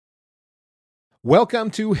Welcome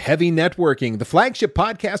to Heavy Networking, the flagship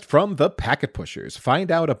podcast from the Packet Pushers.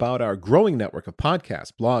 Find out about our growing network of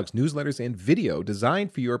podcasts, blogs, newsletters, and video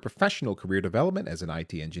designed for your professional career development as an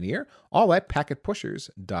IT engineer, all at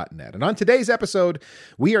packetpushers.net. And on today's episode,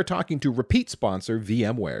 we are talking to repeat sponsor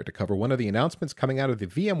VMware to cover one of the announcements coming out of the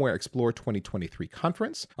VMware Explore 2023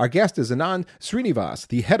 conference. Our guest is Anand Srinivas,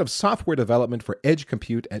 the head of software development for Edge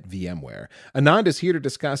Compute at VMware. Anand is here to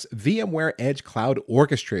discuss VMware Edge Cloud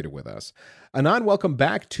Orchestrator with us. Anand, welcome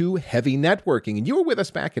back to Heavy Networking. And you were with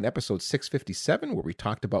us back in episode 657, where we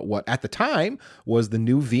talked about what, at the time, was the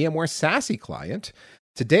new VMware SASE client.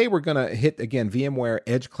 Today, we're going to hit, again, VMware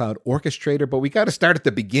Edge Cloud Orchestrator, but we got to start at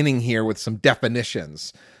the beginning here with some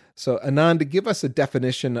definitions. So, Anand, give us a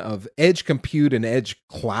definition of Edge Compute and Edge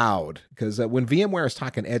Cloud, because when VMware is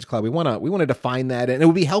talking Edge Cloud, we want to define that, and it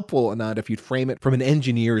would be helpful, Anand, if you'd frame it from an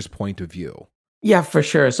engineer's point of view. Yeah, for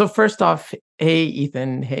sure. So first off, hey,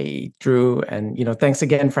 Ethan, hey, Drew, and, thanks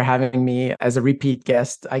again for having me as a repeat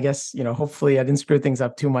guest. I guess, hopefully I didn't screw things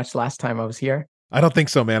up too much last time I was here. I don't think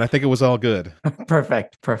so, man. I think it was all good.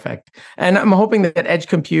 Perfect. And I'm hoping that Edge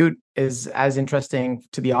Compute is as interesting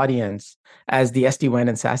to the audience as the SD-WAN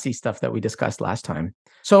and SASE stuff that we discussed last time.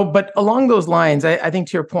 So, but along those lines, I think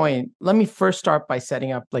to your point, let me first start by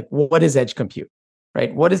setting up, what is Edge Compute?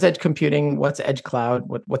 Right? What is edge computing? What's edge cloud?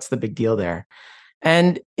 What's the big deal there?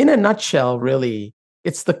 And in a nutshell, really,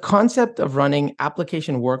 it's the concept of running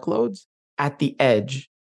application workloads at the edge,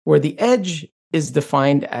 where the edge is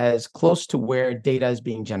defined as close to where data is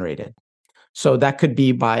being generated. So that could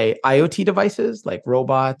be by IoT devices like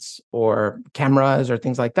robots or cameras or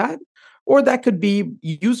things like that, or that could be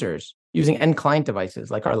users using end client devices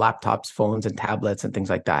like our laptops, phones, and tablets and things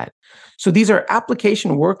like that. So these are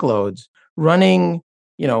application workloads running,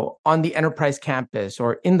 on the enterprise campus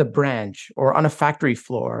or in the branch or on a factory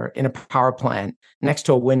floor, in a power plant, next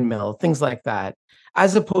to a windmill, things like that,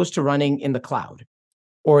 as opposed to running in the cloud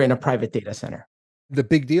or in a private data center. The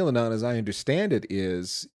big deal, Anand, as I understand it,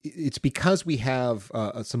 is it's because we have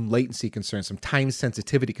some latency concerns, some time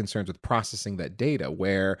sensitivity concerns with processing that data,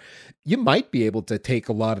 where you might be able to take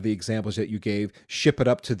a lot of the examples that you gave, ship it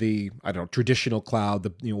up to the, traditional cloud,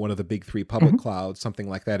 one of the big three public clouds, something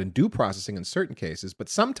like that, and do processing in certain cases. But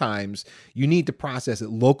sometimes you need to process it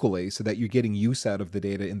locally so that you're getting use out of the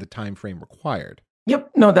data in the time frame required.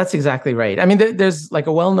 Yep. No, that's exactly right. I mean, there's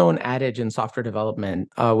a well-known adage in software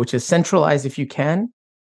development, which is centralize if you can,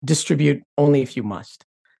 distribute only if you must.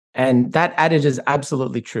 And that adage is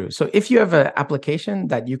absolutely true. So if you have an application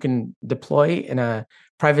that you can deploy in a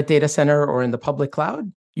private data center or in the public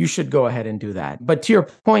cloud, you should go ahead and do that. But to your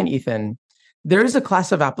point, Ethan, there is a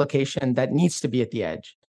class of application that needs to be at the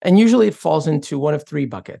edge. And usually it falls into one of three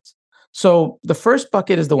buckets. So the first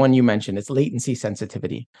bucket is the one you mentioned. It's latency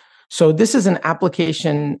sensitivity. So this is an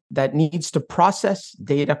application that needs to process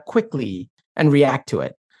data quickly and react to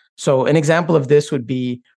it. So an example of this would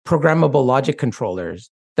be programmable logic controllers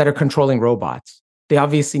that are controlling robots. They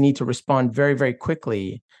obviously need to respond very, very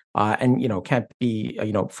quickly and can't be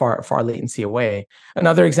far latency away.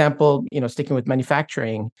 Another example, sticking with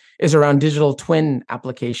manufacturing, is around digital twin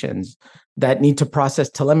applications that need to process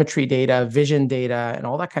telemetry data, vision data, and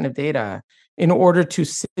all that kind of data in order to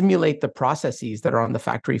simulate the processes that are on the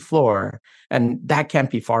factory floor. And that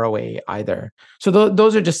can't be far away either. So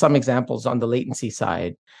those are just some examples on the latency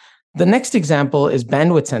side. The next example is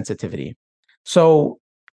bandwidth sensitivity. So,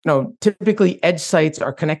 typically edge sites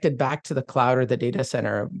are connected back to the cloud or the data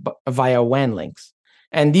center via WAN links.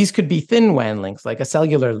 And these could be thin WAN links, like a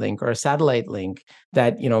cellular link or a satellite link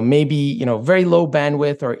that, may be, very low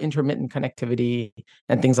bandwidth or intermittent connectivity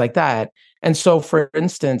and things like that. And so, for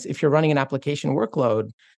instance, if you're running an application workload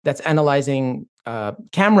that's analyzing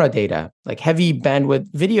camera data, like heavy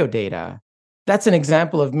bandwidth video data, that's an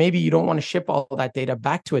example of maybe you don't want to ship all that data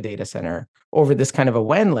back to a data center over this kind of a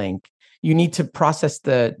WAN link. You need to process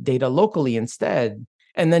the data locally instead,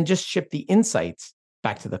 and then just ship the insights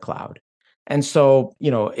back to the cloud. And so,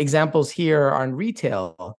 examples here are in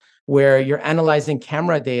retail, where you're analyzing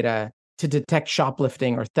camera data to detect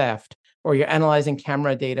shoplifting or theft, or you're analyzing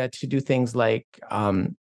camera data to do things like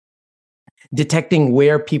detecting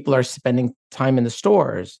where people are spending time in the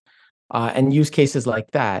stores, and use cases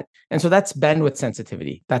like that. And so that's bandwidth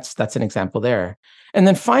sensitivity. That's an example there. And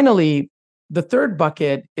then finally, the third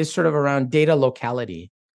bucket is sort of around data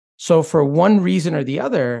locality. So for one reason or the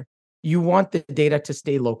other, you want the data to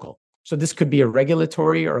stay local. So this could be a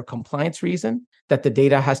regulatory or a compliance reason that the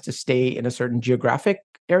data has to stay in a certain geographic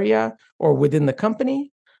area or within the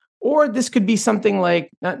company. Or this could be something like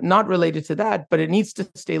not related to that, but it needs to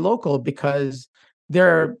stay local because there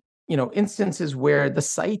are instances where the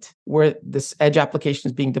site where this edge application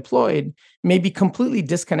is being deployed may be completely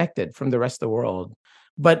disconnected from the rest of the world,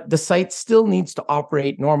 but the site still needs to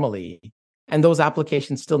operate normally, and those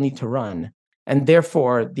applications still need to run. And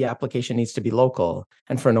therefore, the application needs to be local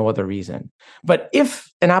and for no other reason. But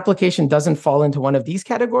if an application doesn't fall into one of these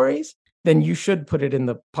categories, then you should put it in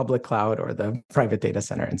the public cloud or the private data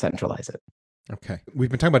center and centralize it. Okay. We've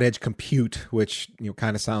been talking about edge compute, which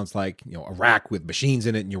kind of sounds like a rack with machines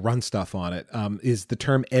in it and you run stuff on it. Is the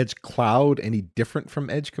term edge cloud any different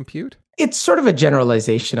from edge compute? It's sort of a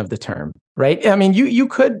generalization of the term, right? I mean, you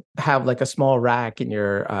could have like a small rack in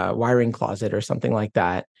your wiring closet or something like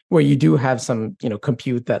that, where you do have some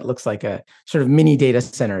compute that looks like a sort of mini data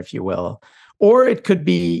center, if you will. Or it could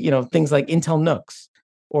be things like Intel NUCs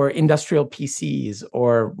or industrial PCs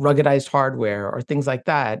or ruggedized hardware or things like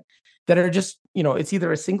that are just, it's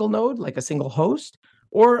either a single node, like a single host,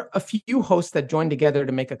 or a few hosts that join together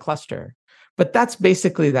to make a cluster. But that's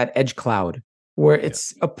basically that edge cloud, where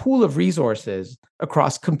it's a pool of resources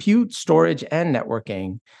across compute, storage, and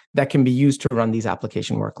networking that can be used to run these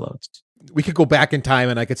application workloads. We could go back in time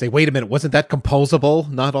and I could say, wait a minute, wasn't that composable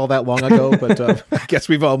not all that long ago? But I guess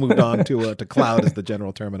we've all moved on to cloud as the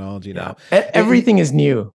general terminology now. Everything is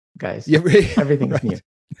new, guys. Yeah, everything is new.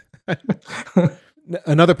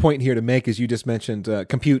 Another point here to make is you just mentioned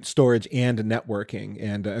compute, storage, and networking.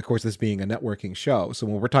 And of course, this being a networking show. So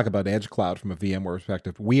when we're talking about edge cloud from a VMware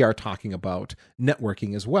perspective, we are talking about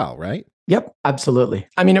networking as well, right? Yep, absolutely.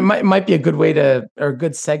 I mean, it might be a good way or a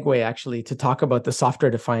good segue actually to talk about the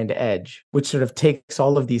software-defined edge, which sort of takes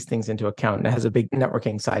all of these things into account and has a big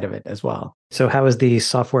networking side of it as well. So how is the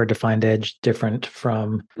software-defined edge different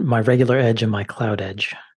from my regular edge and my cloud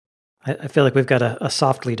edge? I feel like we've got a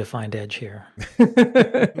softly defined edge here.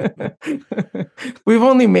 We've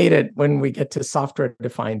only made it when we get to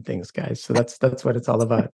software-defined things, guys. So that's what it's all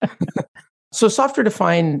about. So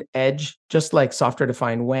software-defined edge, just like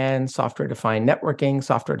software-defined WAN, software-defined networking,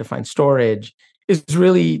 software-defined storage, is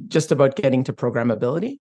really just about getting to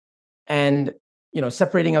programmability and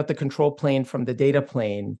separating out the control plane from the data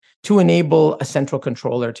plane to enable a central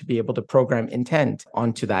controller to be able to program intent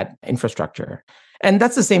onto that infrastructure. And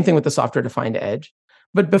that's the same thing with the software-defined edge.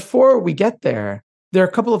 But before we get there, there are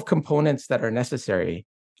a couple of components that are necessary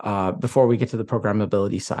before we get to the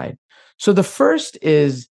programmability side. So the first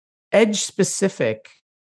is edge-specific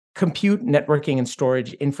compute, networking, and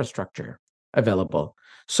storage infrastructure available.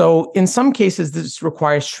 So in some cases, this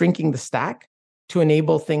requires shrinking the stack to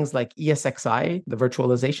enable things like ESXi, the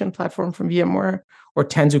virtualization platform from VMware, or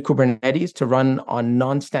Tanzu Kubernetes to run on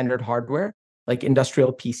non-standard hardware, like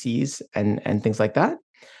industrial PCs and things like that.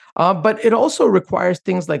 But it also requires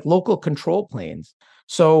things like local control planes.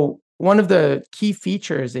 So one of the key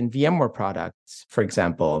features in VMware products, for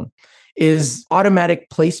example, is automatic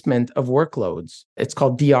placement of workloads. It's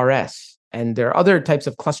called DRS. And there are other types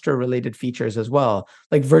of cluster-related features as well,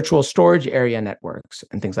 like virtual storage area networks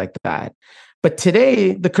and things like that. But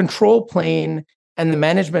today, the control plane and the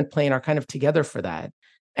management plane are kind of together for that.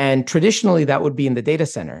 And traditionally, that would be in the data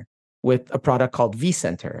center with a product called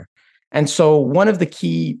vCenter. And so one of the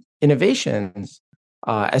key innovations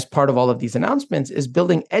as part of all of these announcements is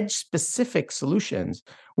building edge-specific solutions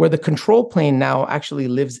where the control plane now actually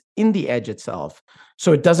lives in the edge itself.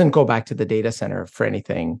 So it doesn't go back to the data center for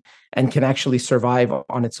anything and can actually survive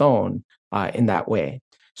on its own in that way.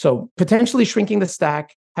 So potentially shrinking the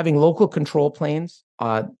stack, having local control planes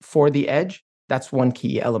for the edge, that's one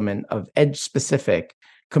key element of edge-specific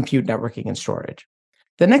compute, networking, and storage.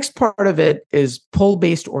 The next part of it is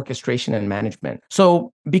pull-based orchestration and management.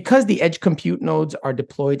 So because the edge compute nodes are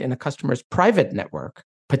deployed in a customer's private network,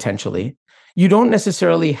 potentially, you don't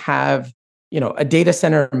necessarily have a data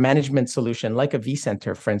center management solution like a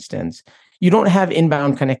vCenter, for instance. You don't have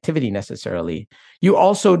inbound connectivity necessarily. You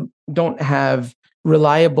also don't have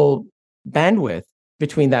reliable bandwidth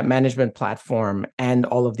between that management platform and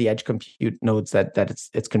all of the edge compute nodes that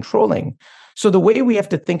it's controlling. So the way we have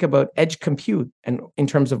to think about edge compute and in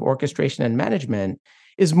terms of orchestration and management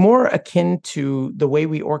is more akin to the way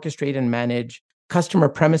we orchestrate and manage customer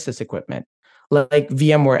premises equipment, like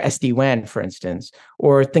VMware SD-WAN, for instance,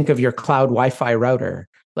 or think of your cloud Wi-Fi router,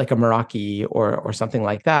 like a Meraki or something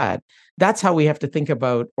like that. That's how we have to think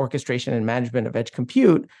about orchestration and management of edge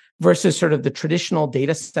compute versus sort of the traditional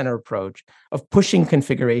data center approach of pushing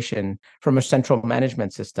configuration from a central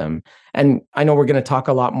management system. And I know we're going to talk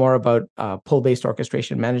a lot more about pull-based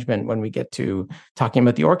orchestration management when we get to talking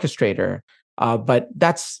about the orchestrator. But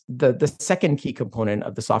that's the second key component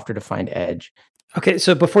of the software-defined edge. Okay,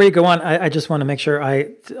 so before you go on, I just want to make sure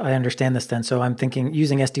I understand this then. So I'm thinking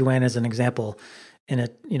using SD-WAN as an example. in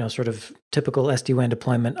a, sort of typical SD-WAN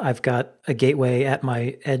deployment, I've got a gateway at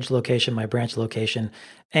my edge location, my branch location,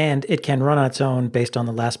 and it can run on its own based on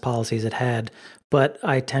the last policies it had. But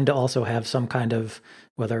I tend to also have some kind of,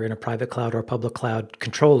 whether in a private cloud or public cloud,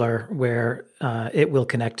 controller where it will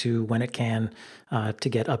connect to when it can to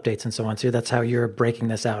get updates and so on. So that's how you're breaking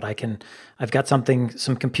this out. I've got some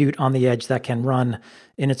compute on the edge that can run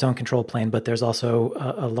in its own control plane, but there's also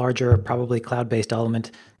a larger, probably cloud-based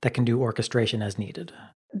element that can do orchestration as needed.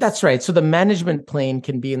 That's right. So the management plane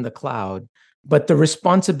can be in the cloud, but the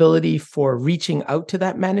responsibility for reaching out to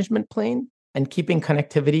that management plane and keeping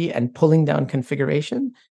connectivity and pulling down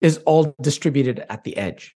configuration is all distributed at the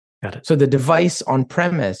edge. Got it. So the device on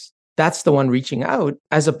premise, that's the one reaching out,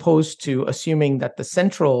 as opposed to assuming that the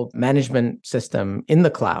central management system in the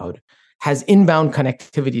cloud has inbound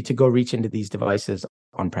connectivity to go reach into these devices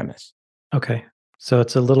on premise. Okay. So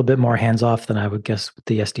it's a little bit more hands-off than I would guess with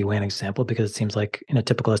the SD-WAN example, because it seems like in a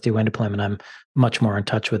typical SD-WAN deployment, I'm much more in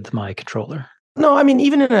touch with my controller. No, I mean,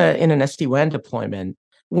 even in an SD-WAN deployment,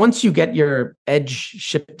 once you get your edge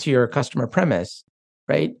shipped to your customer premise,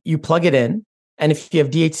 right, you plug it in. And if you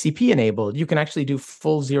have DHCP enabled, you can actually do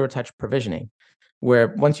full zero-touch provisioning, where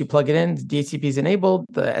once you plug it in, DHCP is enabled,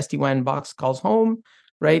 the SD-WAN box calls home,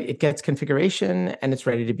 right? It gets configuration and it's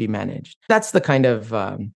ready to be managed. That's the kind of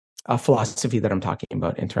philosophy that I'm talking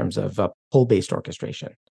about in terms of pull-based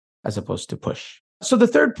orchestration as opposed to push. So the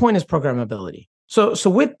third point is programmability. So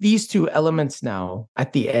with these two elements now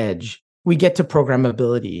at the edge, we get to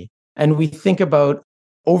programmability and we think about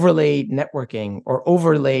overlay networking or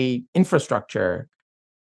overlay infrastructure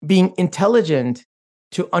being intelligent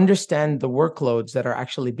to understand the workloads that are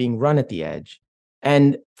actually being run at the edge.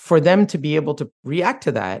 And for them to be able to react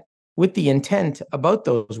to that with the intent about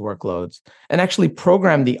those workloads and actually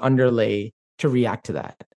program the underlay to react to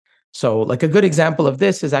that. So like a good example of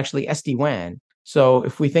this is actually SD-WAN. So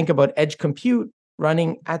if we think about edge compute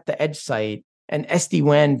running at the edge site and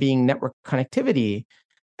SD-WAN being network connectivity,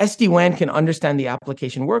 SD-WAN can understand the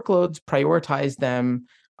application workloads, prioritize them,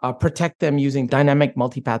 protect them using dynamic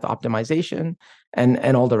multipath optimization,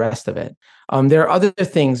 and all the rest of it. There are other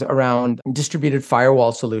things around distributed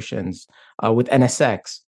firewall solutions with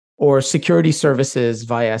NSX or security services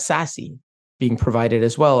via SASE being provided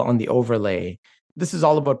as well on the overlay. This is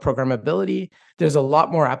all about programmability. There's a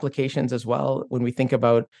lot more applications as well when we think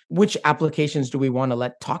about which applications do we want to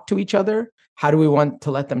let talk to each other? How do we want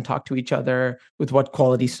to let them talk to each other? With what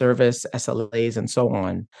quality service, SLAs, and so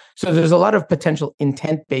on. So there's a lot of potential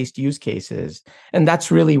intent-based use cases. And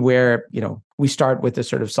that's really where, we start with this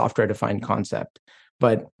sort of software-defined concept.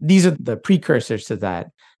 But these are the precursors to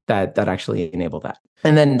that actually enable that.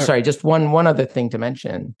 And then, sorry, just one other thing to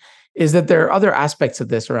mention is that there are other aspects of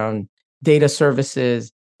this around data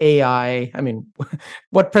services, AI. I mean,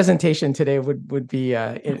 what presentation today would be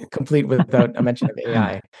complete without a mention of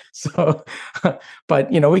AI? So,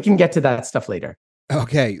 but we can get to that stuff later.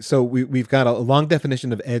 Okay, so we've got a long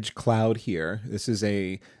definition of edge cloud here. This is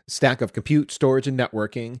a stack of compute, storage, and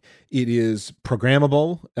networking. It is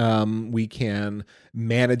programmable. We can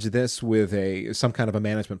manage this with some kind of a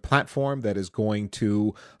management platform that is going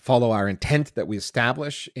to follow our intent that we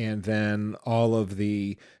establish, and then all of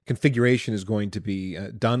the configuration is going to be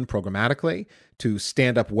done programmatically to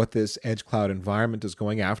stand up what this edge cloud environment is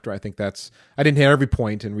going after. I think I didn't hit every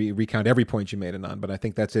point and recount every point you made, Anand, but I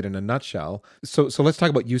think that's it in a nutshell. So let's talk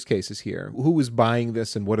about use cases here. Who is buying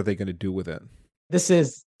this and what are they going to do with it? This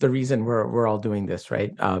is the reason we're all doing this,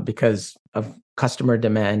 right? Because of customer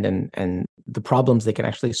demand and the problems they can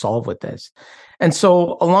actually solve with this. And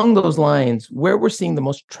so along those lines, where we're seeing the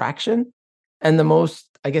most traction and the most,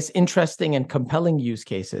 I guess, interesting and compelling use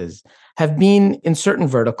cases have been in certain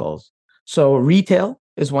verticals. So retail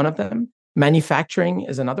is one of them. Manufacturing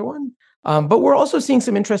is another one. But we're also seeing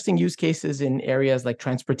some interesting use cases in areas like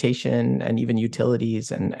transportation and even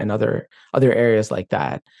utilities and other areas like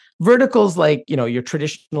that. Verticals like, your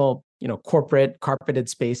traditional, corporate carpeted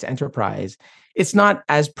space enterprise, it's not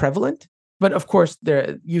as prevalent, but of course,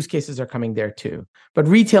 their use cases are coming there too. But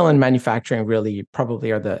retail and manufacturing really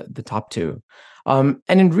probably are the top two. And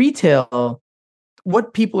in retail,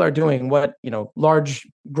 what people are doing, what large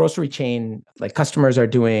grocery chain like customers are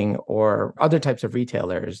doing, or other types of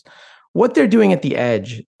retailers, what they're doing at the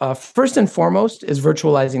edge, first and foremost, is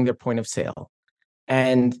virtualizing their point of sale,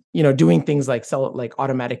 and doing things like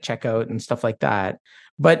automatic checkout and stuff like that.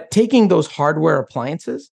 But taking those hardware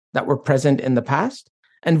appliances that were present in the past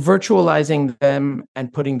and virtualizing them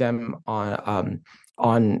and putting them on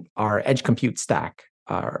our edge compute stack,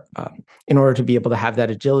 in order to be able to have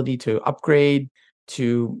that agility to upgrade,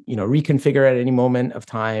 to, reconfigure at any moment of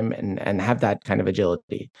time and have that kind of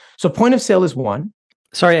agility. So point of sale is one.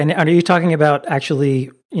 Sorry, and are you talking about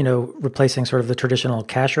actually, replacing sort of the traditional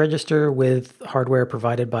cash register with hardware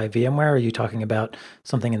provided by VMware? Or are you talking about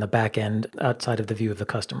something in the back end outside of the view of the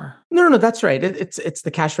customer? No, that's right. It's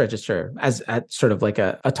the cash register as at sort of like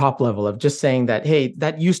a top level of just saying that, hey,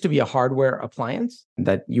 that used to be a hardware appliance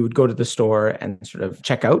that you would go to the store and sort of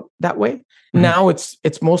check out that way. Mm-hmm. Now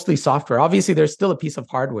it's mostly software. Obviously, there's still a piece of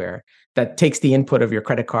hardware that takes the input of your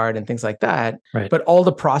credit card and things like that. Right. But all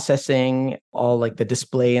the processing, all like the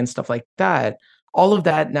display and stuff like that, all of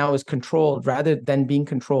that now is controlled rather than being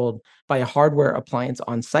controlled by a hardware appliance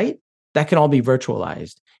on site. That can all be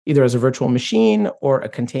virtualized, either as a virtual machine or a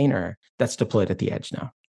container that's deployed at the edge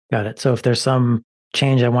now. Got it. So if there's some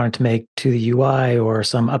change I wanted to make to the UI or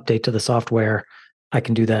some update to the software, I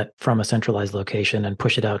can do that from a centralized location and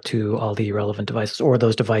push it out to all the relevant devices, or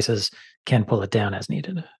those devices can pull it down as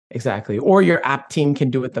needed. Exactly. Or your app team can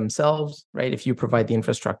do it themselves, right? If you provide the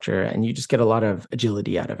infrastructure, and you just get a lot of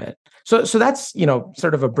agility out of it. So that's,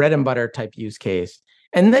 sort of a bread and butter type use case.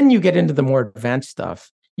 And then you get into the more advanced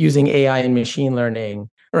stuff using AI and machine learning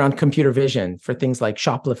around computer vision for things like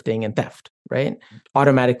shoplifting and theft, right?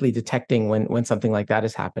 Automatically detecting when something like that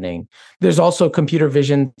is happening. There's also computer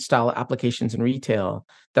vision style applications in retail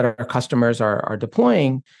that our customers are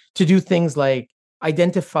deploying to do things like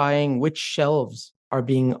identifying which shelves are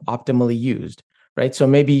being optimally used, right? So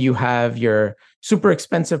maybe you have your super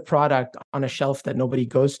expensive product on a shelf that nobody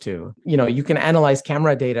goes to. You can analyze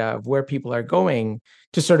camera data of where people are going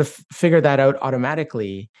to sort of figure that out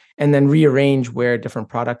automatically and then rearrange where different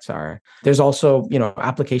products are. There's also,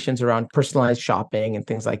 applications around personalized shopping and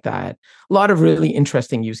things like that. A lot of really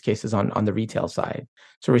interesting use cases on the retail side.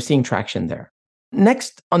 So we're seeing traction there.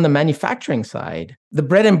 Next, on the manufacturing side, the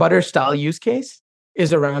bread and butter style use case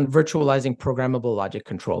is around virtualizing programmable logic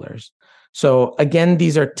controllers. So again,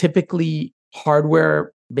 these are typically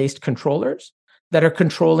hardware-based controllers that are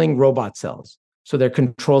controlling robot cells. So they're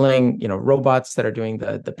controlling, robots that are doing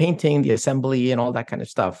the painting, the assembly, and all that kind of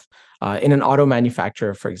stuff in an auto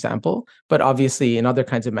manufacturer, for example. But obviously, in other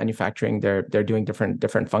kinds of manufacturing, they're doing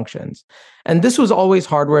different functions. And this was always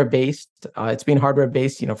hardware-based. It's been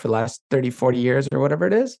hardware-based, for the last 30, 40 years or whatever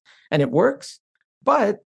it is, and it works.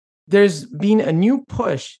 But there's been a new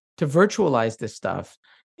push to virtualize this stuff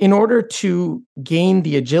in order to gain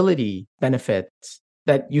the agility benefits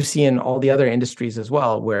that you see in all the other industries as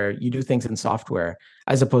well, where you do things in software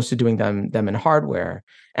as opposed to doing them in hardware.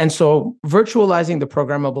 And so virtualizing the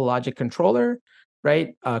programmable logic controller,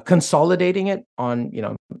 right, consolidating it on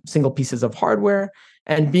single pieces of hardware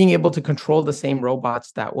and being able to control the same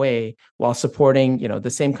robots that way while supporting the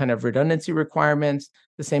same kind of redundancy requirements,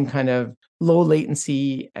 the same kind of low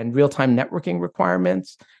latency and real-time networking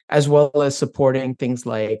requirements, as well as supporting things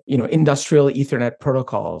like industrial Ethernet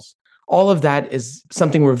protocols. All of that is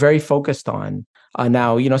something we're very focused on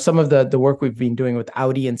now. Some of the work we've been doing with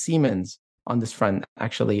Audi and Siemens on this front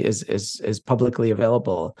actually is publicly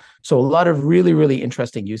available. So a lot of really, really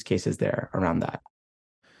interesting use cases there around that.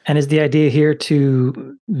 And is the idea here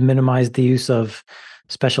to minimize the use of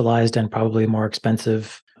specialized and probably more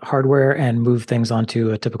expensive hardware and move things onto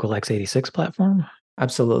a typical x86 platform?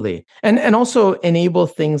 Absolutely. And also enable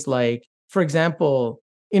things like, for example,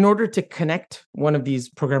 in order to connect one of these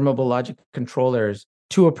programmable logic controllers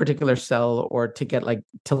to a particular cell or to get like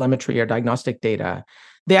telemetry or diagnostic data,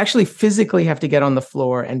 they actually physically have to get on the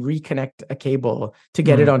floor and reconnect a cable to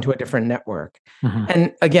get it onto a different network. Mm-hmm.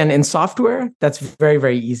 And again, in software, that's very,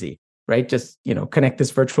 very easy, right? Just connect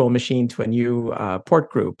this virtual machine to a new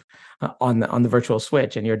port group on the virtual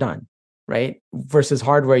switch, and you're done, right? Versus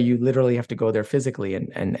hardware, you literally have to go there physically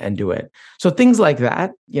and do it. So things like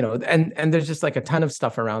that, and there's just like a ton of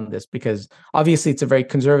stuff around this because obviously it's a very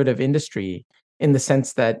conservative industry in the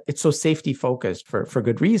sense that it's so safety focused for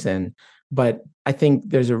good reason. But I think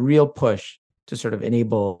there's a real push to sort of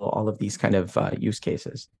enable all of these kind of use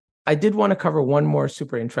cases. I did want to cover one more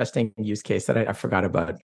super interesting use case that I forgot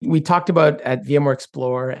about. We talked about at VMware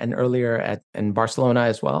Explore and earlier in Barcelona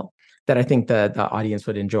as well, that I think the audience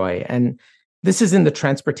would enjoy. And this is in the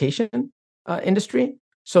transportation industry.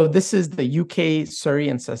 So this is the UK, Surrey,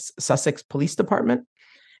 and Sussex Police Department.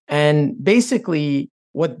 And basically,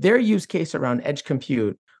 what their use case around edge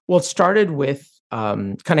compute, well, it started with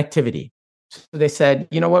connectivity. So they said,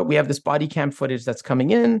 you know what, we have this body cam footage that's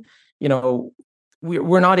coming in.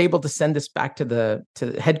 We're not able to send this back to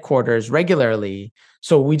headquarters regularly.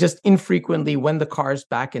 So we just infrequently, when the car's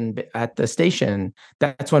back at the station,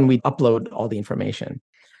 that's when we upload all the information.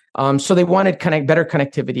 So they wanted better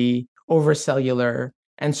connectivity over cellular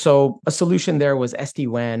And so a solution there was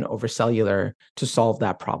SD-WAN over cellular to solve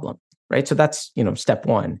that problem, right? So that's, step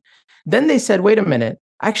one. Then they said, wait a minute,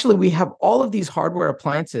 actually, we have all of these hardware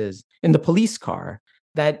appliances in the police car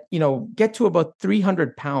that, get to about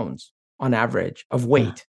 300 pounds on average of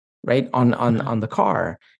weight, right, on the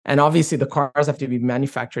car. And obviously the cars have to be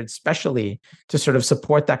manufactured specially to sort of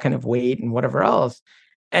support that kind of weight and whatever else.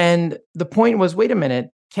 And the point was, wait a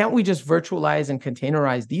minute, can't we just virtualize and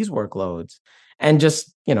containerize these workloads and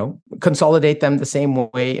just, consolidate them the same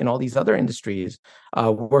way in all these other industries?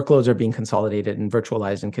 Workloads are being consolidated and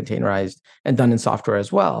virtualized and containerized and done in software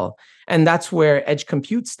as well. And that's where edge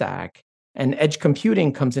compute stack and edge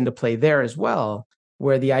computing comes into play there as well,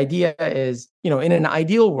 where the idea is, in an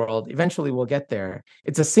ideal world, eventually we'll get there.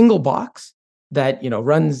 It's a single box that,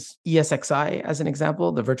 runs ESXi as an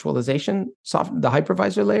example, the virtualization the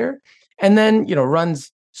hypervisor layer, and then,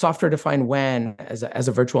 runs software-defined WAN as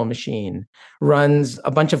a virtual machine, runs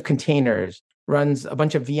a bunch of containers, runs a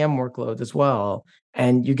bunch of VM workloads as well,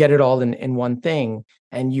 and you get it all in one thing,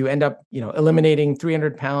 and you end up, eliminating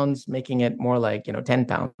 300 pounds, making it more like, 10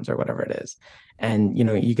 pounds or whatever it is, and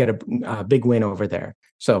you get a big win over there.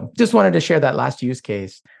 So just wanted to share that last use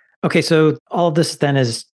case. Okay, so all of this then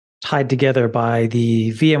is tied together by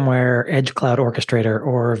the VMware Edge Cloud Orchestrator,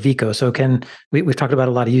 or VCO. So we've talked about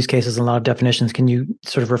a lot of use cases and a lot of definitions. Can you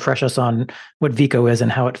sort of refresh us on what VCO is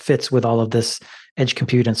and how it fits with all of this edge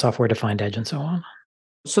compute and software-defined edge and so on?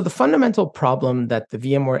 So the fundamental problem that the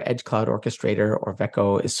VMware Edge Cloud Orchestrator, or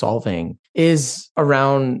VECO, is solving is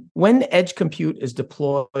around when edge compute is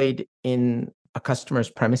deployed in a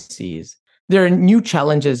customer's premises. There are new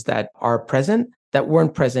challenges that are present that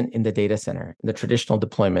weren't present in the data center, in the traditional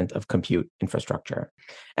deployment of compute infrastructure.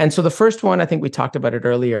 And so the first one, I think we talked about it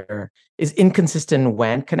earlier, is inconsistent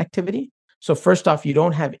WAN connectivity. So first off, you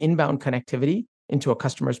don't have inbound connectivity into a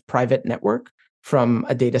customer's private network from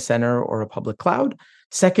a data center or a public cloud.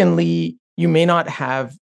 Secondly, you may not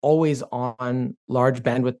have always on large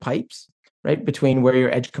bandwidth pipes, right, between where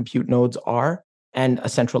your edge compute nodes are and a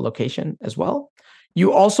central location as well.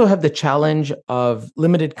 You also have the challenge of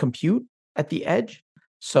limited compute at the edge.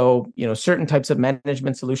 So, certain types of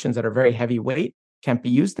management solutions that are very heavyweight can't be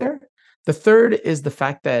used there. The third is the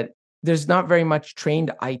fact that there's not very much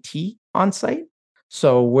trained IT on site.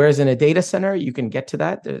 So whereas in a data center, you can get to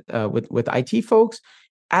that with IT folks,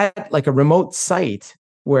 at like a remote site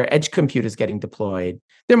where edge compute is getting deployed,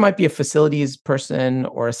 there might be a facilities person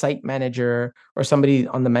or a site manager or somebody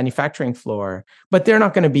on the manufacturing floor, but they're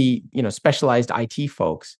not going to be, specialized IT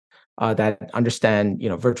folks that understand,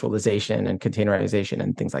 virtualization and containerization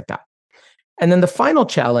and things like that. And then the final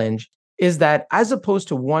challenge is that as opposed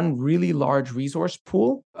to one really large resource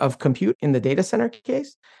pool of compute in the data center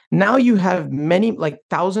case, now you have many, like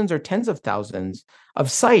thousands or tens of thousands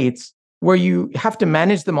of sites where you have to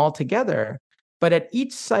manage them all together. But at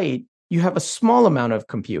each site, you have a small amount of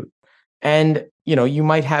compute. And you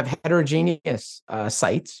might have heterogeneous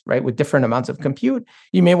sites, right, with different amounts of compute.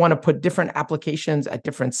 You may want to put different applications at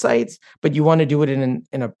different sites, but you want to do it in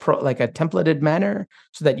a templated manner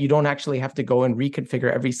so that you don't actually have to go and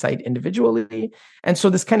reconfigure every site individually. And so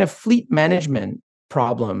this kind of fleet management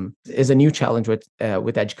problem is a new challenge with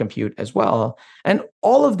edge compute as well. And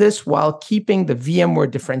all of this while keeping the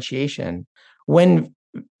VMware differentiation when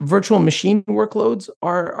virtual machine workloads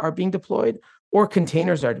are being deployed or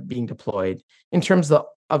containers are being deployed, in terms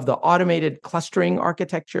of the automated clustering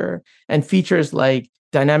architecture and features like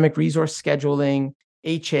dynamic resource scheduling,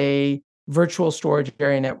 HA, virtual storage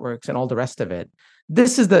area networks, and all the rest of it.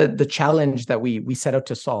 This is the challenge that we set out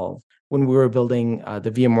to solve when we were building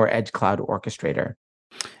the VMware Edge Cloud Orchestrator.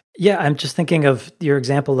 Yeah, I'm just thinking of your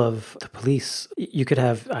example of the police. You could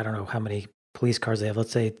have, I don't know how many police cars they have,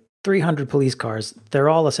 let's say 300 police cars. They're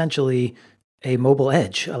all essentially a mobile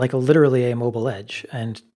edge, like literally a mobile edge,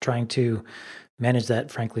 and trying to manage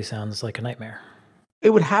that, frankly, sounds like a nightmare.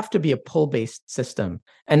 It would have to be a pull-based system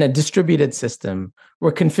and a distributed system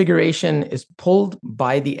where configuration is pulled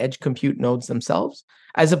by the edge compute nodes themselves,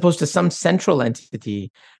 as opposed to some central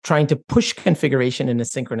entity trying to push configuration in a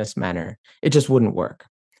synchronous manner. It just wouldn't work.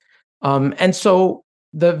 And so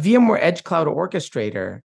the VMware Edge Cloud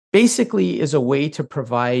Orchestrator basically is a way to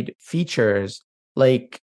provide features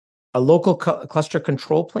like a local cluster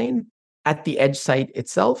control plane at the edge site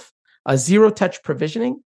itself, a zero-touch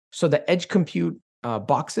provisioning, so the edge compute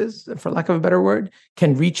boxes, for lack of a better word,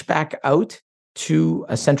 can reach back out to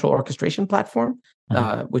a central orchestration platform,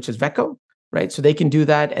 which is VECO, right? So they can do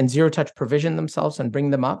that and zero-touch provision themselves and bring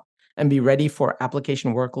them up and be ready for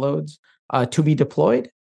application workloads to be deployed.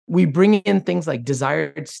 We bring in things like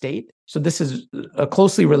desired state. So this is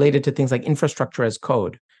closely related to things like infrastructure as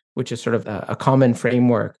code, which is sort of a common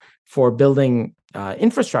framework for building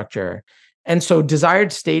infrastructure. And so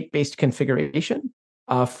desired state-based configuration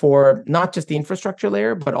for not just the infrastructure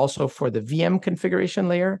layer, but also for the VM configuration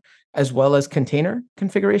layer, as well as container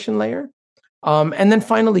configuration layer. And then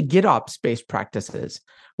finally, GitOps-based practices,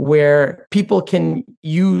 where people can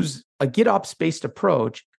use a GitOps-based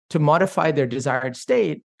approach to modify their desired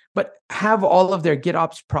state, but have all of their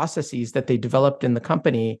GitOps processes that they developed in the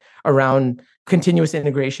company around continuous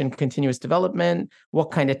integration, continuous development,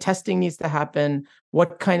 what kind of testing needs to happen,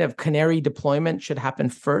 what kind of canary deployment should happen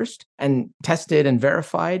first and tested and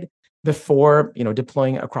verified before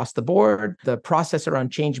deploying across the board, the process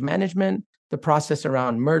around change management, the process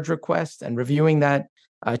around merge requests and reviewing that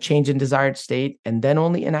change in desired state, and then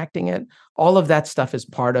only enacting it. All of that stuff is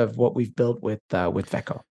part of what we've built with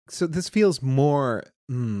Vecco. So this feels more,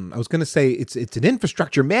 I was going to say it's an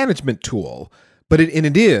infrastructure management tool, but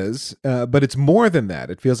it is, but it's more than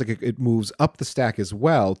that. It feels like it moves up the stack as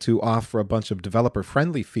well to offer a bunch of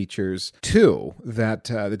developer-friendly features too that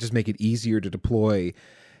just make it easier to deploy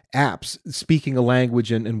apps speaking a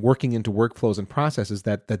language and working into workflows and processes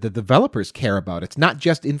that the developers care about. It's not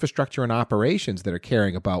just infrastructure and operations that are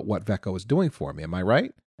caring about what Vecco is doing for me. Am I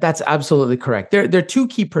right? That's absolutely correct. There are two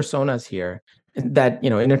key personas here that,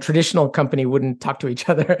 in a traditional company wouldn't talk to each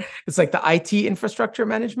other. It's like the IT infrastructure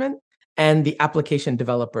management and the application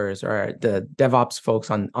developers or the DevOps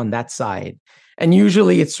folks on that side. And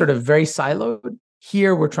usually it's sort of very siloed.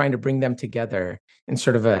 Here, we're trying to bring them together in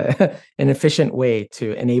sort of an efficient way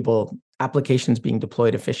to enable applications being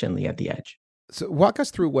deployed efficiently at the edge. So walk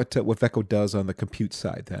us through what Vecco does on the compute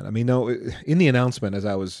side then. I mean, in the announcement, as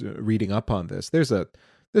I was reading up on this, there's a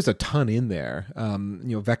ton in there.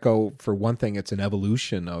 Vecco, for one thing, it's an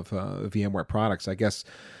evolution of VMware products. I guess,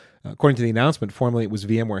 according to the announcement, formerly it was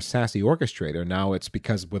VMware SASE Orchestrator. Now it's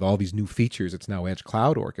because with all these new features, it's now Edge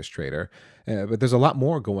Cloud Orchestrator. But there's a lot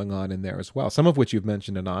more going on in there as well, some of which you've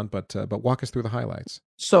mentioned, Anand, but walk us through the highlights.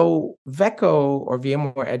 So Vecco, or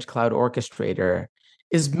VMware Edge Cloud Orchestrator,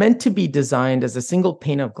 is meant to be designed as a single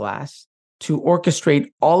pane of glass to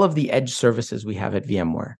orchestrate all of the edge services we have at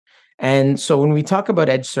VMware. And so when we talk about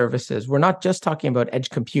edge services, we're not just talking about edge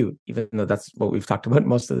compute, even though that's what we've talked about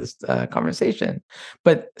most of this conversation.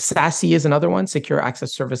 But SASE is another one, Secure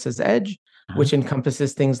Access Services Edge, which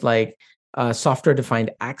encompasses things like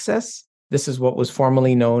software-defined access. This is what was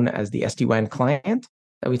formerly known as the SD-WAN client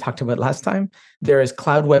that we talked about last time. There is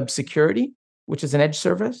Cloud Web Security, which is an edge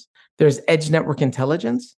service. There's Edge Network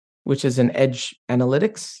Intelligence, which is an edge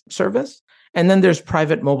analytics service. And then there's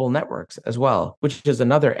private mobile networks as well, which is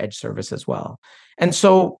another edge service as well. And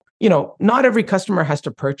so, not every customer has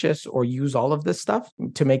to purchase or use all of this stuff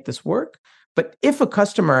to make this work. But if a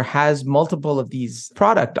customer has multiple of these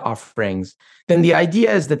product offerings, then the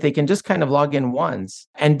idea is that they can just kind of log in once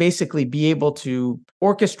and basically be able to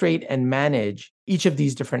orchestrate and manage each of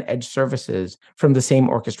these different edge services from the same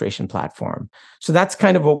orchestration platform. So that's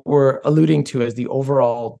kind of what we're alluding to as the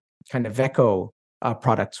overall kind of Vecco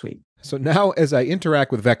product suite. So now as I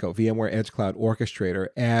interact with Vecco, VMware Edge Cloud Orchestrator,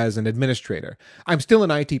 as an administrator, I'm still an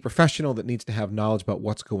IT professional that needs to have knowledge about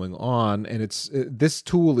what's going on. And this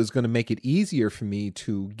tool is going to make it easier for me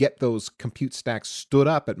to get those compute stacks stood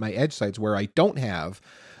up at my edge sites where I don't have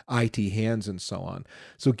IT hands and so on.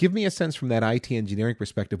 So give me a sense from that IT engineering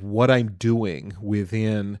perspective, what I'm doing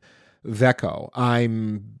within Vecco.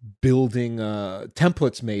 I'm building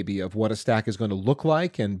templates maybe of what a stack is going to look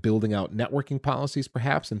like and building out networking policies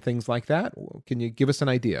perhaps and things like that. Can you give us an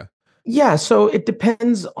idea? Yeah, so it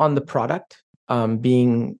depends on the product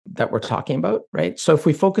being that we're talking about, right? So if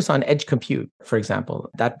we focus on edge compute, for example,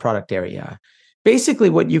 that product area, basically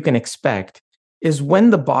what you can expect is when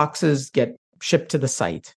the boxes get shipped to the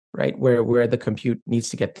site, right, where the compute needs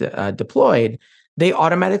to get deployed, they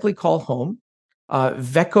automatically call home.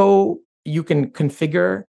 Vecco, you can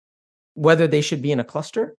configure whether they should be in a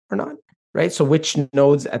cluster or not, right? So which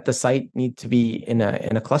nodes at the site need to be in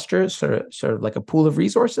a cluster, sort of like a pool of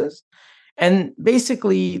resources. And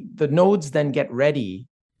basically, the nodes then get ready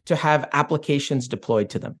to have applications deployed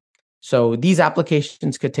to them. So these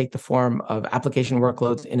applications could take the form of application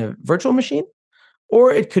workloads in a virtual machine,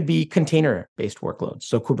 or it could be container-based workloads,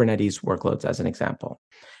 so Kubernetes workloads as an example.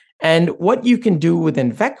 And what you can do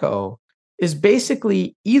within Vecco is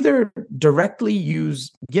basically either directly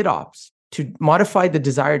use GitOps to modify the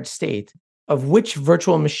desired state of which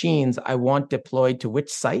virtual machines I want deployed to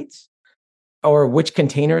which sites, or which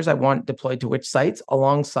containers I want deployed to which sites,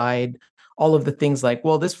 alongside all of the things like,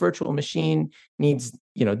 well, this virtual machine needs,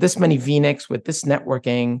 this many VNICs with this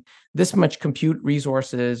networking, this much compute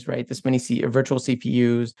resources, right? This many virtual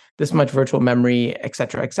CPUs, this much virtual memory, et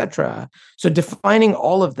cetera, et cetera. So defining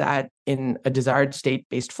all of that in a desired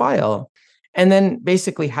state-based file, and then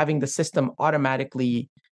basically having the system automatically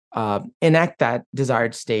enact that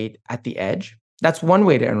desired state at the edge. That's one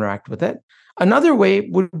way to interact with it. Another way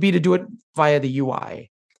would be to do it via the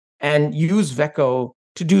UI and use Vecco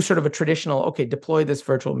to do sort of a traditional, okay, deploy this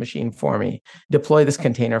virtual machine for me, deploy this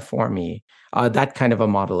container for me, that kind of a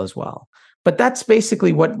model as well. But that's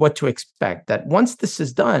basically what to expect, that once this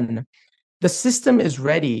is done, the system is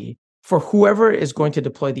ready for whoever is going to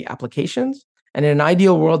deploy the applications. And in an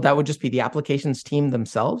ideal world, that would just be the applications team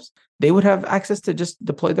themselves. They would have access to just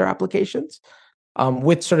deploy their applications.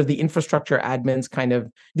 With sort of the infrastructure admins kind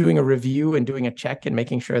of doing a review and doing a check and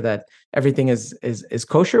making sure that everything is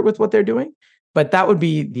kosher with what they're doing. But that would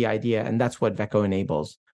be the idea, and that's what Vecco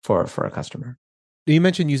enables for a customer. You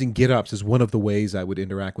mentioned using GitOps as one of the ways I would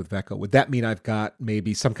interact with Vecco. Would that mean I've got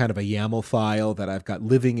maybe some kind of a YAML file that I've got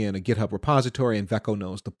living in a GitHub repository, and Vecco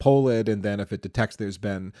knows to pull it, and then if it detects there's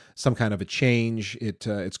been some kind of a change,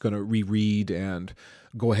 it's going to reread and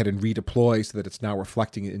go ahead and redeploy so that it's now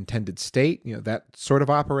reflecting intended state, that sort of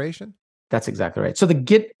operation? That's exactly right. So the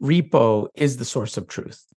Git repo is the source of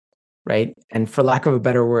truth, right? And for lack of a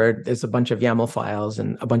better word, there's a bunch of YAML files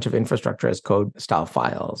and a bunch of infrastructure as code style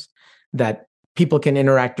files that people can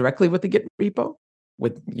interact directly with the Git repo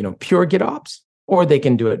with pure GitOps, or they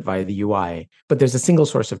can do it via the UI. But there's a single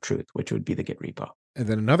source of truth, which would be the Git repo. And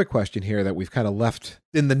then another question here that we've kind of left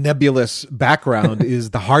in the nebulous background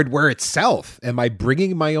is the hardware itself. Am I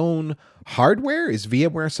bringing my own hardware? Is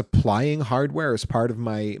VMware supplying hardware as part of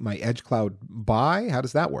my Edge Cloud buy? How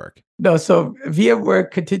does that work? No, so VMware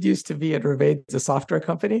continues to be and remains a software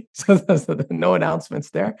company. So no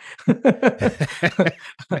announcements there.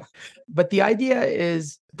 But the idea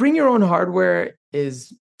is bring your own hardware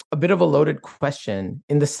is a bit of a loaded question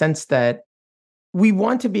in the sense that we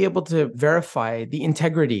want to be able to verify the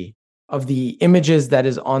integrity of the images that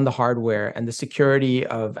is on the hardware and the security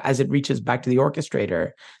of, as it reaches back to the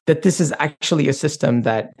orchestrator, that this is actually a system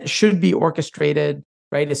that should be orchestrated,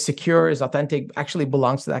 right? Is secure, is authentic, actually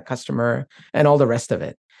belongs to that customer, and all the rest of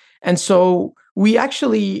it. And so we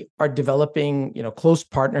actually are developing, close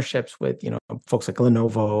partnerships with, folks like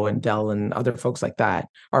Lenovo and Dell and other folks like that,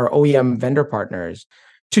 our OEM vendor partners,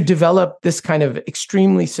 to develop this kind of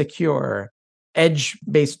extremely secure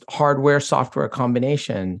edge-based hardware software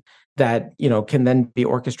combination that can then be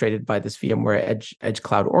orchestrated by this VMware Edge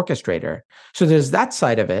Cloud Orchestrator. So there's that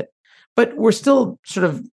side of it, but we're still sort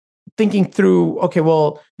of thinking through, okay,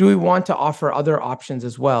 well, do we want to offer other options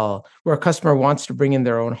as well, where a customer wants to bring in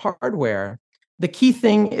their own hardware? The key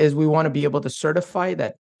thing is we want to be able to certify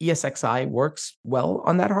that ESXi works well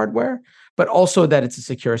on that hardware, but also that it's a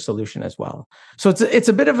secure solution as well. So it's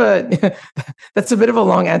a bit of a that's a bit of a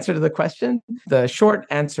long answer to the question. The short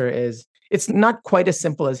answer is it's not quite as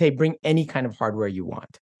simple as, hey, bring any kind of hardware you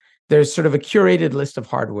want. There's sort of a curated list of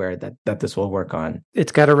hardware that this will work on.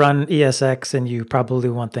 It's got to run ESX, and you probably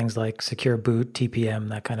want things like secure boot, TPM,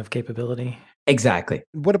 that kind of capability. Exactly.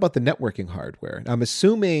 What about the networking hardware? I'm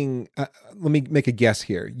assuming, let me make a guess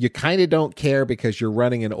here. You kind of don't care because you're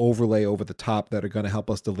running an overlay over the top that are going to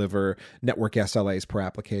help us deliver network SLAs per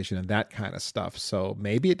application and that kind of stuff. So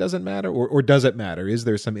maybe it doesn't matter, or does it matter? Is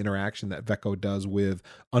there some interaction that Vecco does with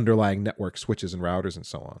underlying network switches and routers and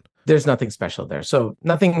so on? There's nothing special there. So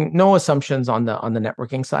no assumptions on the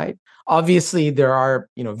networking side. Obviously, there are,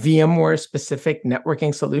 VMware specific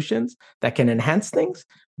networking solutions that can enhance things,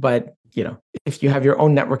 but if you have your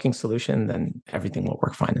own networking solution, then everything will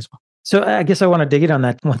work fine as well. So I guess I want to dig in on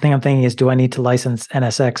that. One thing I'm thinking is, do I need to license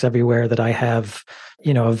NSX everywhere that I have, a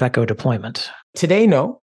Vecco deployment? Today,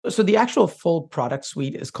 no. So the actual full product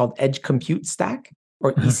suite is called Edge Compute Stack,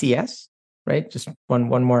 or ECS, right? Just one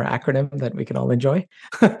more acronym that we can all enjoy.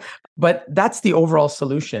 But that's the overall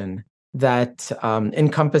solution that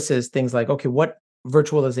encompasses things like, okay, what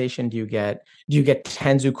virtualization do you get? Do you get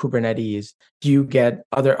Tanzu Kubernetes? Do you get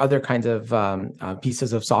other kinds of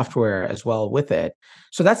pieces of software as well with it?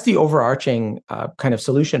 So that's the overarching kind of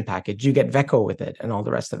solution package. You get Vecco with it and all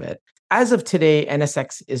the rest of it. As of today,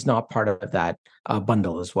 NSX is not part of that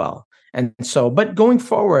bundle as well. And so, but going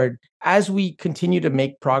forward, as we continue to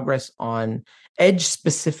make progress on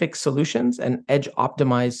edge-specific solutions and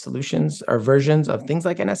edge-optimized solutions or versions of things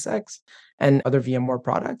like NSX and other VMware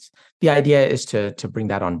products, the idea is to bring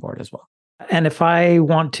that on board as well. And if I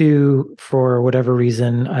want to, for whatever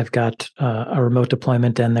reason, I've got a remote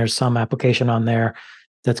deployment and there's some application on there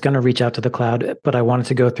that's going to reach out to the cloud, but I want it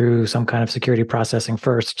to go through some kind of security processing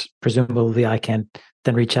first. Presumably, I can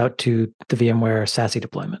then reach out to the VMware SASE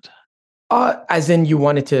deployment. As in you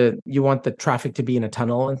want the traffic to be in a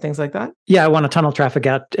tunnel and things like that? Yeah, I want to tunnel traffic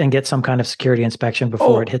out and get some kind of security inspection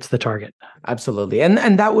before it hits the target. Absolutely. And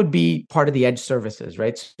that would be part of the edge services,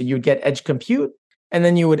 right? So you'd get edge compute, and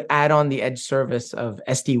then you would add on the edge service of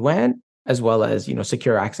SD-WAN, as well as,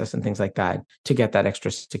 secure access and things like that to get that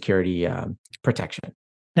extra security protection.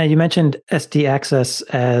 Now, you mentioned SD access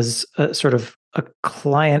as a sort of a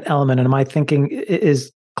client element. And am I thinking,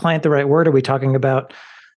 is client the right word? Are we talking about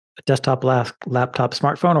a desktop, laptop,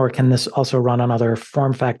 smartphone, or can this also run on other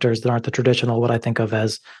form factors that aren't the traditional, what I think of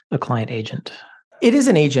as a client agent? It is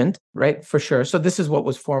an agent, right? For sure. So this is what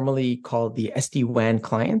was formerly called the SD-WAN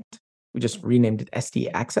client. We just renamed it SD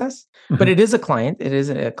Access, but it is a client. It is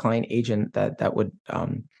a client agent that would,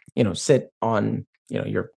 sit on,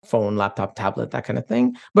 your phone, laptop, tablet, that kind of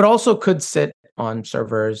thing, but also could sit on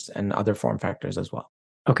servers and other form factors as well.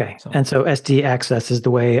 Okay. And so SD access is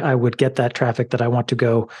the way I would get that traffic that I want to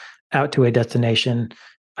go out to a destination,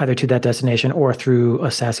 either to that destination or through a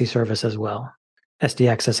SASE service as well. SD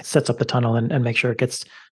access sets up the tunnel and make sure it gets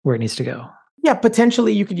where it needs to go. Yeah,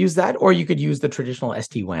 potentially you could use that, or you could use the traditional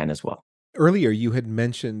SD-WAN as well. Earlier, you had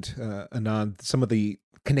mentioned, Anand, some of the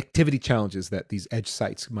connectivity challenges that these edge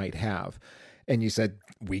sites might have. And you said,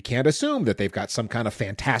 we can't assume that they've got some kind of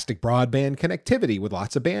fantastic broadband connectivity with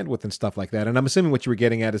lots of bandwidth and stuff like that. And I'm assuming what you were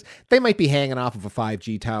getting at is they might be hanging off of a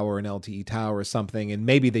 5G tower, an LTE tower or something, and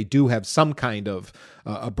maybe they do have some kind of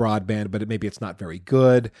a broadband, but maybe it's not very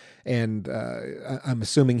good. And I'm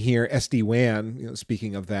assuming here SD-WAN,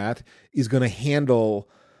 speaking of that, is going to handle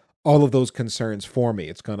all of those concerns for me.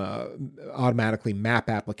 It's going to automatically map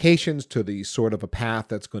applications to the sort of a path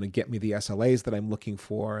that's going to get me the SLAs that I'm looking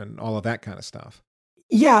for and all of that kind of stuff.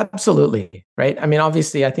 Yeah, absolutely. Right. I mean,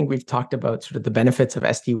 obviously, I think we've talked about sort of the benefits of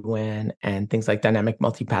SD-WAN and things like dynamic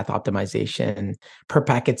multipath optimization, per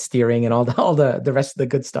packet steering, and all the rest of the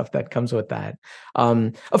good stuff that comes with that.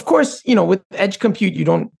 Of course, with edge compute, you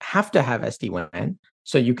don't have to have SD-WAN,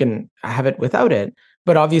 so you can have it without it.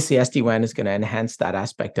 But obviously, SD-WAN is going to enhance that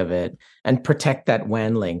aspect of it and protect that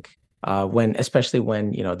WAN link especially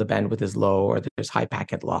when the bandwidth is low or there's high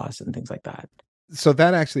packet loss and things like that. So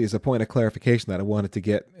that actually is a point of clarification that I wanted to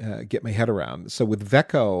get my head around. So with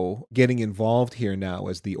Veko getting involved here now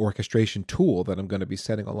as the orchestration tool that I'm going to be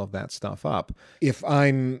setting all of that stuff up, if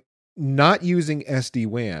I'm not using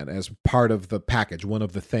SD-WAN as part of the package, one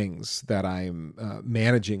of the things that I'm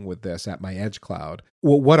managing with this at my edge cloud,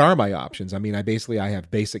 well, what are my options? I mean, I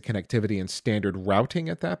have basic connectivity and standard routing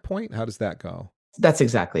at that point. How does that go? That's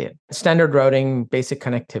exactly it. Standard routing, basic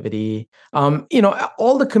connectivity,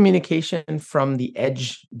 all the communication from the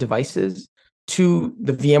edge devices to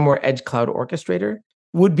the VMware Edge Cloud Orchestrator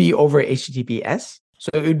would be over HTTPS.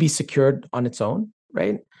 So it would be secured on its own,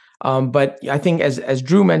 right? But I think as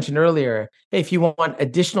Drew mentioned earlier, hey, if you want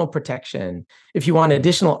additional protection, if you want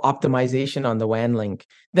additional optimization on the WAN link,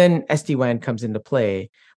 then SD-WAN comes into play.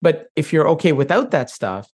 But if you're okay without that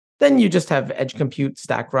stuff, then you just have edge compute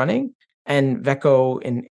stack running and Veko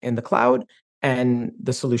in the cloud, and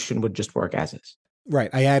the solution would just work as is.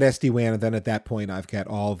 Right. I add SD-WAN, and then at that point, I've got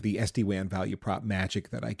all of the SD-WAN value prop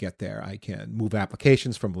magic that I get there. I can move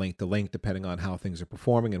applications from link to link, depending on how things are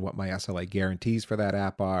performing and what my SLA guarantees for that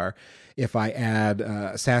app are. If I add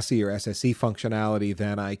SASE or SSE functionality,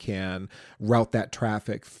 then I can route that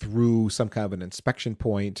traffic through some kind of an inspection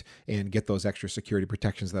point and get those extra security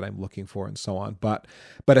protections that I'm looking for and so on. But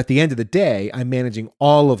at the end of the day, I'm managing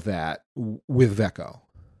all of that with Veko.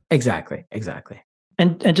 Exactly.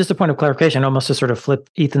 And just a point of clarification, almost to sort of flip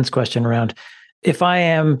Ethan's question around, if I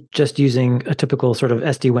am just using a typical sort of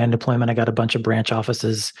SD-WAN deployment, I got a bunch of branch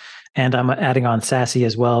offices and I'm adding on SASE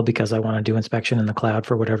as well because I want to do inspection in the cloud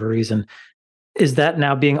for whatever reason, is that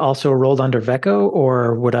now being also rolled under Veko,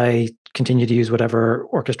 or would I continue to use whatever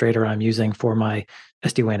orchestrator I'm using for my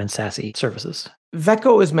SD-WAN and SASE services?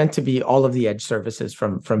 Veko is meant to be all of the edge services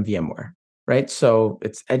from VMware. Right, so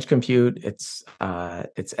it's edge compute, it's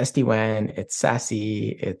SD-WAN, it's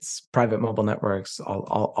SASE, it's private mobile networks,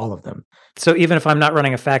 all of them. So even if I'm not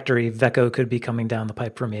running a factory, Veko could be coming down the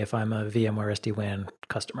pipe for me if I'm a VMware SD-WAN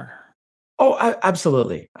customer. Oh,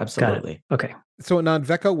 absolutely. Okay. So Anand,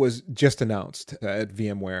 Veko was just announced at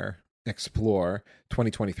VMware Explore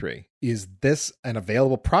 2023. Is this an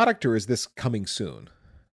available product, or is this coming soon?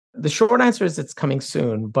 The short answer is it's coming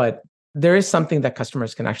soon, but there is something that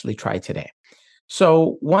customers can actually try today.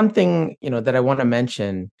 So one thing, that I want to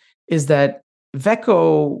mention is that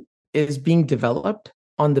Veko is being developed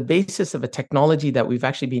on the basis of a technology that we've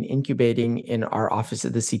actually been incubating in our office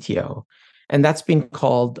of the CTO. And that's been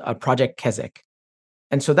called Project Keswick.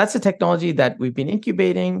 And so that's a technology that we've been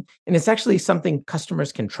incubating, and it's actually something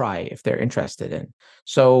customers can try if they're interested in.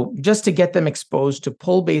 So just to get them exposed to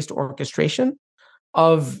pull-based orchestration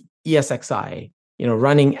of ESXi,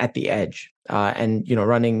 running at the edge, and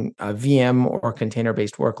running VM or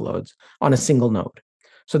container-based workloads on a single node.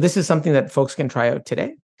 So this is something that folks can try out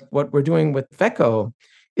today. What we're doing with Veco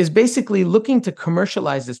is basically looking to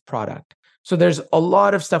commercialize this product. So there's a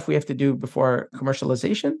lot of stuff we have to do before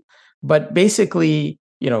commercialization, but basically,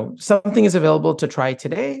 something is available to try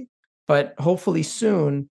today, but hopefully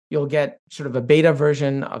soon you'll get sort of a beta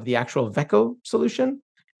version of the actual Veco solution.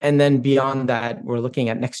 And then beyond that, we're looking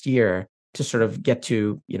at next year to sort of get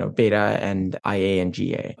to, beta and IA and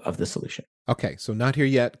GA of the solution. Okay, so not here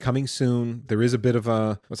yet, coming soon. There is a bit of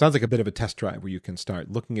it sounds like a bit of a test drive where you can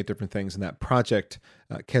start looking at different things in that Project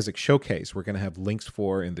Keswick showcase. We're going to have links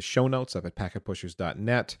for in the show notes up at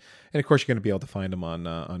packetpushers.net. And of course, you're going to be able to find them on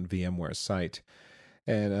VMware's site.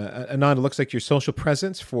 And Anand, it looks like your social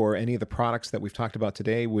presence for any of the products that we've talked about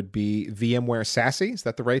today would be VMware SASE. Is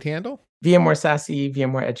that the right handle? VMware SASE,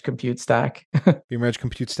 VMware Edge Compute Stack. VMware Edge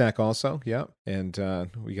Compute Stack also, yeah. And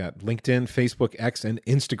we got LinkedIn, Facebook, X, and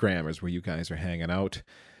Instagram is where you guys are hanging out.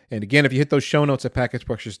 And again, if you hit those show notes at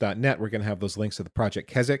packetpushers.net, we're going to have those links to the Project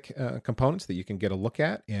Keswick components that you can get a look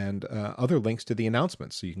at, and other links to the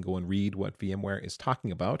announcements so you can go and read what VMware is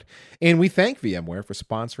talking about. And we thank VMware for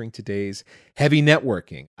sponsoring today's Heavy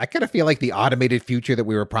Networking. I kind of feel like the automated future that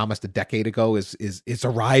we were promised a decade ago is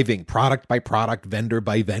arriving, product by product, vendor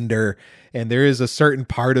by vendor. And there is a certain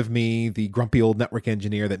part of me, the grumpy old network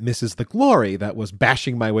engineer, that misses the glory that was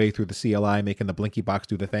bashing my way through the CLI, making the Blinky box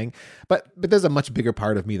do the thing. But there's a much bigger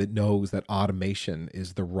part of me that knows that automation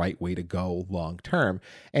is the right way to go long term.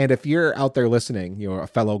 And if you're out there listening, you're a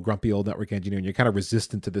fellow grumpy old network engineer, and you're kind of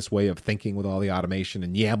resistant to this way of thinking with all the automation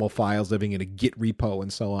and YAML files living in a Git repo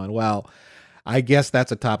and so on, well, I guess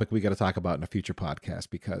that's a topic we got to talk about in a future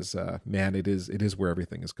podcast because, man, it is where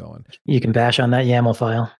everything is going. You can bash on that YAML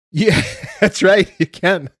file. Yeah, that's right. You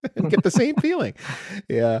can get the same feeling.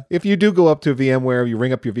 Yeah. If you do go up to VMware, you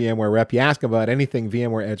ring up your VMware rep, you ask about anything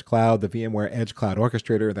VMware Edge Cloud, the VMware Edge Cloud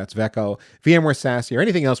Orchestrator, that's Veco, VMware SASE, or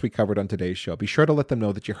anything else we covered on today's show, be sure to let them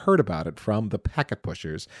know that you heard about it from the Packet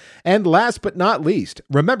Pushers. And last but not least,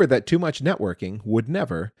 remember that too much networking would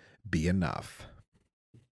never be enough.